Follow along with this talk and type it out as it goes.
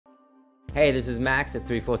Hey, this is Max at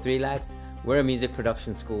 343 Labs. We're a music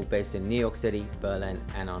production school based in New York City, Berlin,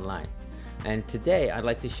 and online. And today I'd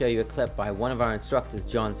like to show you a clip by one of our instructors,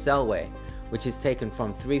 John Selway, which is taken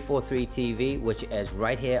from 343 TV, which airs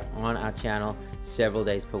right here on our channel several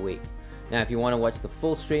days per week. Now, if you want to watch the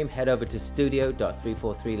full stream, head over to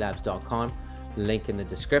studio.343labs.com, link in the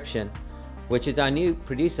description, which is our new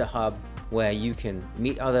producer hub where you can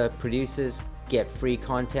meet other producers, get free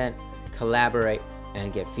content, collaborate,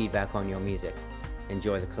 and get feedback on your music.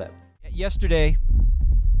 Enjoy the clip. Yesterday,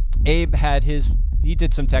 Abe had he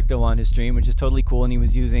did some techno on his stream, which is totally cool, and he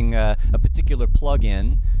was using a particular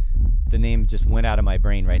plugin. The name just went out of my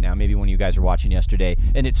brain right now. Maybe one of you guys were watching yesterday,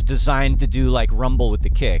 and it's designed to do like rumble with the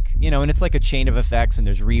kick, you know, and it's like a chain of effects, and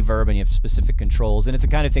there's reverb, and you have specific controls, and it's the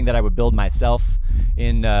kind of thing that I would build myself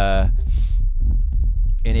in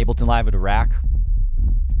Ableton Live with a rack.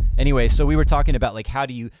 Anyway, so we were talking about like how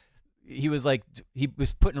do you. He was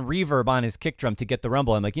putting reverb on his kick drum to get the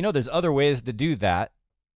rumble. I'm like, you know, there's other ways to do that.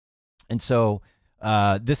 And so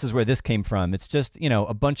this is where this came from. It's just, you know,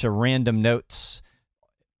 a bunch of random notes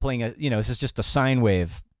playing a, you know, this is just a sine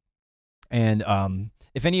wave. And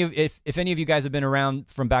if any of you guys have been around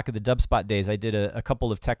from back of the dubspot days, I did a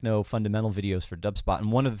couple of techno fundamental videos for dubspot,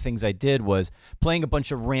 and one of the things I did was playing a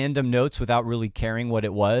bunch of random notes without really caring what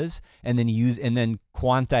it was, and then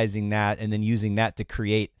quantizing that, and then using that to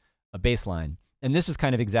create a bass line. And this is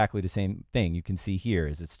kind of exactly the same thing you can see here.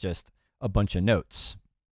 Is it's just a bunch of notes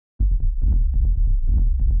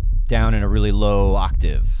down in a really low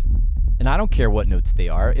octave, and I don't care what notes they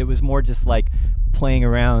are. It was more just like playing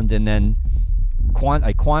around, and then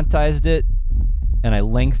I quantized it, and I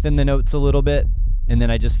lengthened the notes a little bit, and then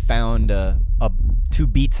I just found 2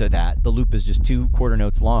 beats of that. The loop is just 2 quarter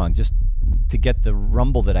notes long, just to get the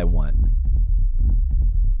rumble that I want.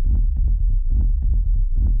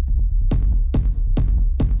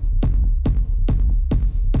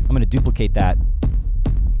 I'm going to duplicate that.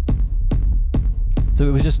 So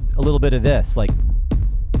it was just a little bit of this, like.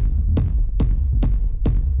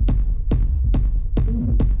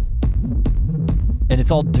 And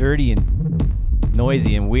it's all dirty and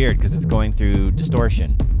noisy and weird because it's going through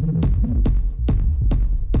distortion.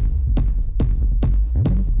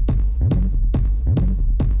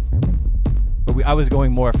 But I was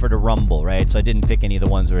going more for the rumble, right? So I didn't pick any of the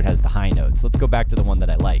ones where it has the high notes. Let's go back to the one that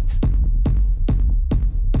I liked.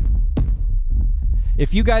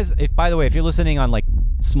 By the way, if you're listening on like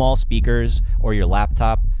small speakers or your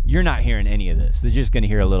laptop, you're not hearing any of this. They're just going to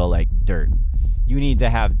hear a little like dirt. You need to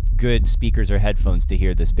have good speakers or headphones to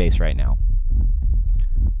hear this bass right now.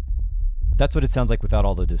 That's what it sounds like without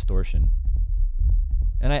all the distortion.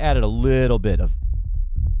 And I added a little bit of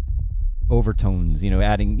overtones, you know,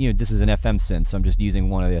 adding, you know, this is an FM synth, so I'm just using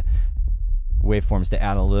one of the waveforms to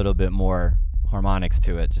add a little bit more harmonics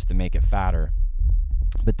to it just to make it fatter.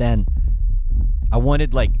 But then I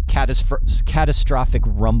wanted like catastrophic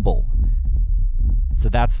rumble. So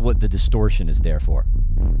that's what the distortion is there for.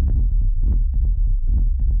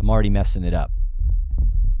 I'm already messing it up.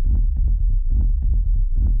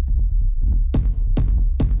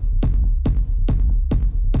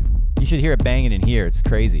 You should hear it banging in here. It's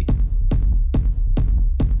crazy.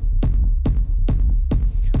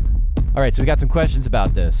 All right, so we got some questions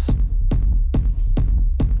about this.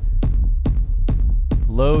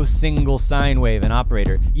 Low single sine wave and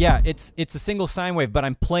operator. Yeah, it's a single sine wave, but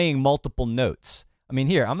I'm playing multiple notes. I mean,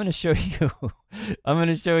 here, I'm going to show you I'm going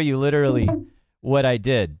to show you literally what I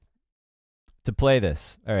did to play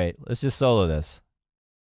this. All right, let's just solo this.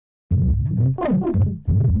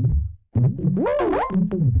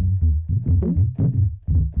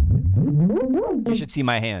 You should see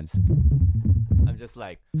my hands. I'm just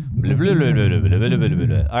like blah, blah, blah, blah, blah, blah, blah, blah,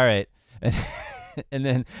 blah. All right. And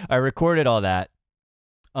then I recorded all that.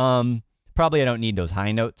 Probably I don't need those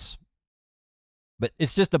high notes, but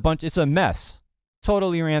it's just it's a mess,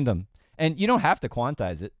 totally random. And you don't have to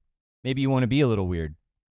quantize it. Maybe you want to be a little weird,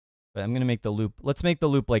 but I'm going to make the loop. Let's make the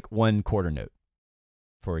loop like 1 quarter note,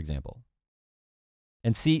 for example,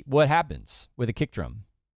 and see what happens with a kick drum.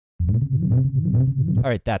 All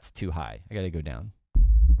right, that's too high. I got to go down.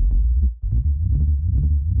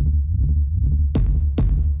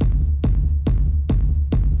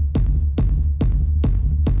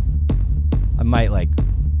 I might like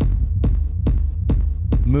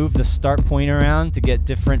move the start point around to get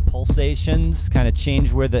different pulsations, kind of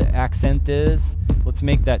change where the accent is. Let's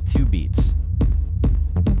make that 2 beats.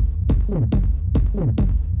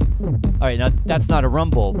 All right, now that's not a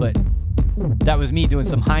rumble, but that was me doing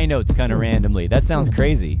some high notes kind of randomly. That sounds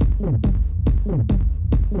crazy.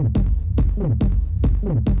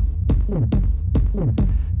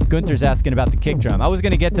 Gunther's asking about the kick drum. I was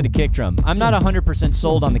going to get to the kick drum. I'm not 100%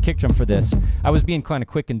 sold on the kick drum for this. I was being kind of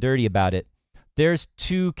quick and dirty about it. There's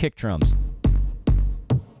 2 kick drums.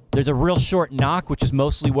 There's a real short knock, which is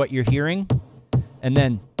mostly what you're hearing. And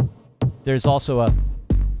then there's also a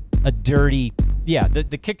dirty, yeah,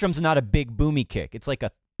 the kick drum's not a big boomy kick. It's like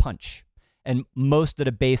a punch. And most of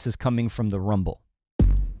the bass is coming from the rumble.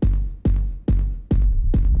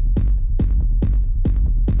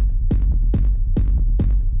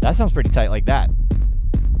 That sounds pretty tight like that.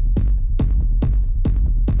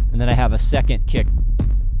 And then I have a second kick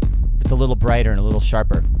that's a little brighter and a little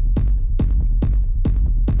sharper.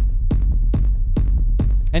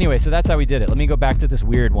 Anyway, so that's how we did it. Let me go back to this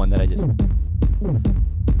weird one that I just... All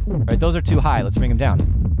right, those are too high. Let's bring them down.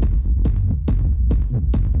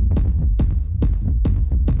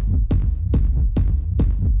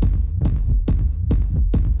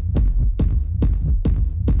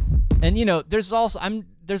 And you know, there's all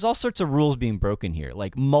sorts of rules being broken here,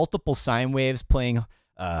 like multiple sine waves playing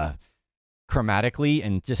chromatically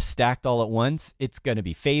and just stacked all at once. It's gonna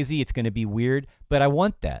be phasey, it's gonna be weird, but I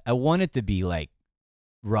want that. I want it to be like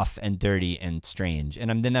rough and dirty and strange,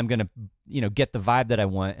 and then I'm gonna, you know, get the vibe that I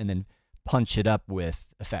want and then punch it up with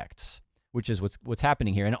effects, which is what's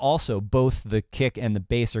happening here. And also, both the kick and the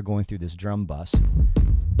bass are going through this drum bus,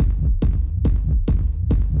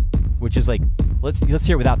 which is like, let's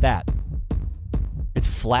hear it without that. It's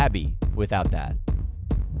flabby without that.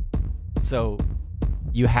 So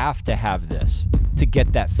you have to have this to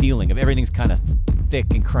get that feeling of everything's kind of thick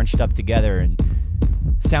and crunched up together and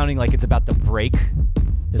sounding like it's about to break.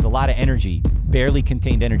 There's a lot of energy, barely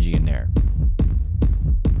contained energy in there.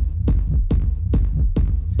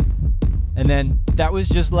 And then that was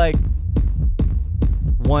just like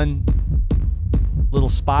one little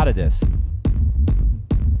spot of this.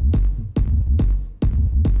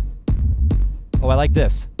 Oh, I like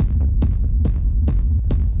this.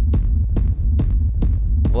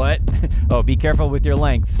 What? Oh, be careful with your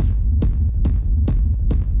lengths.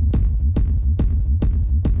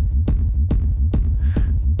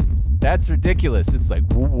 That's ridiculous. It's like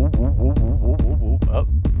woo, woo, woo, woo, woo, woo, woo. Oh.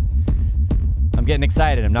 I'm getting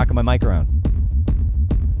excited. I'm knocking my mic around.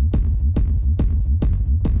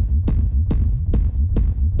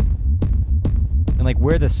 And like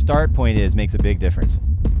where the start point is makes a big difference.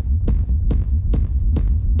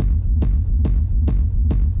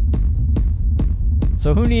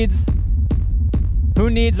 So who needs a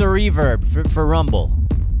reverb for rumble?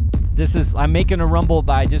 I'm making a rumble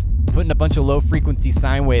by just putting a bunch of low frequency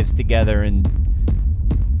sine waves together and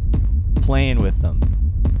playing with them.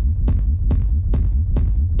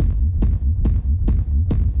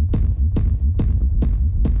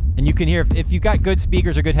 And you can hear, if you've got good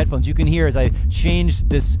speakers or good headphones, you can hear as I change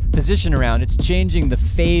this position around, it's changing the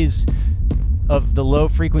phase of the low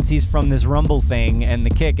frequencies from this rumble thing and the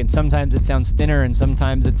kick, and sometimes it sounds thinner and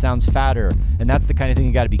sometimes it sounds fatter, and that's the kind of thing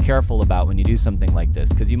you got to be careful about when you do something like this,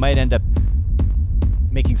 because you might end up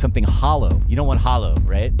making something hollow. You don't want hollow,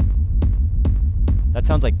 right? That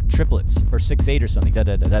sounds like triplets or 6/8 or something. Da,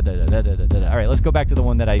 da, da, da, da, da, da, da, da. All right, let's go back to the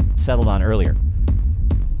one that I settled on earlier.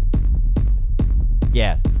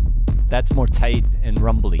 Yeah, that's more tight and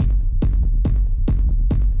rumbly.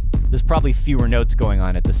 There's probably fewer notes going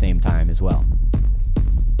on at the same time as well.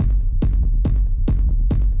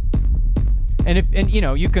 And you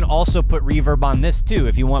know, you can also put reverb on this too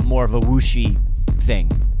if you want more of a whooshy thing.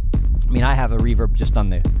 I mean, I have a reverb just on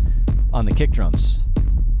the kick drums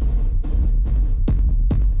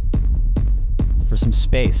for some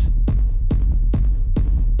space.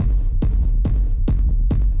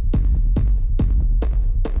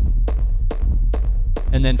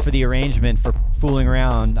 And then for the arrangement, for fooling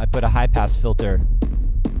around, I put a high pass filter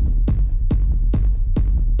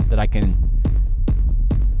that I can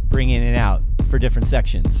bring in and out for different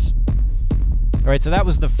sections. All right, so that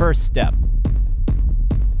was the first step.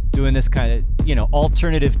 Doing this kind of, you know,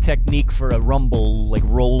 alternative technique for a rumble, like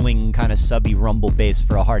rolling kind of subby rumble bass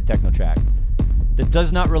for a hard techno track that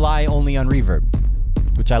does not rely only on reverb,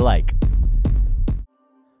 which I like.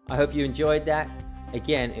 I hope you enjoyed that.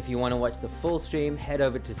 Again, if you want to watch the full stream, head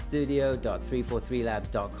over to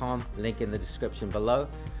studio.343labs.com, link in the description below.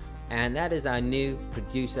 And that is our new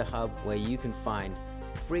producer hub where you can find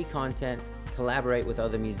free content, collaborate with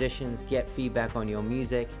other musicians, get feedback on your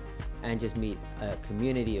music, and just meet a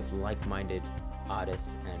community of like-minded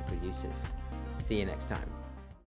artists and producers. See you next time.